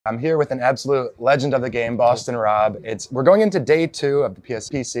I'm here with an absolute legend of the game, Boston Rob. We're going into day 2 of the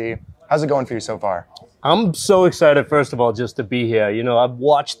PSPC. How's it going for you so far? I'm so excited, first of all, just to be here. You know, I've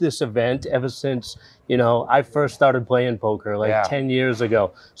watched this event ever since, I first started playing poker 10 years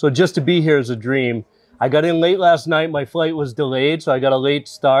ago. So just to be here is a dream. I got in late last night. My flight was delayed, so I got a late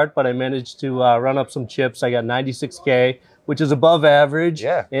start, but I managed to run up some chips. I got 96K, which is above average.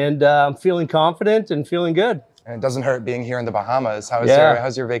 Yeah. And I'm feeling confident and feeling good. And it doesn't hurt being here in the Bahamas.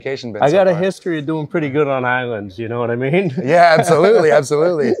 How's your vacation been so I got far? a history of doing pretty good on islands, you know what I mean? Yeah, absolutely,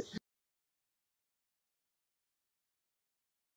 absolutely.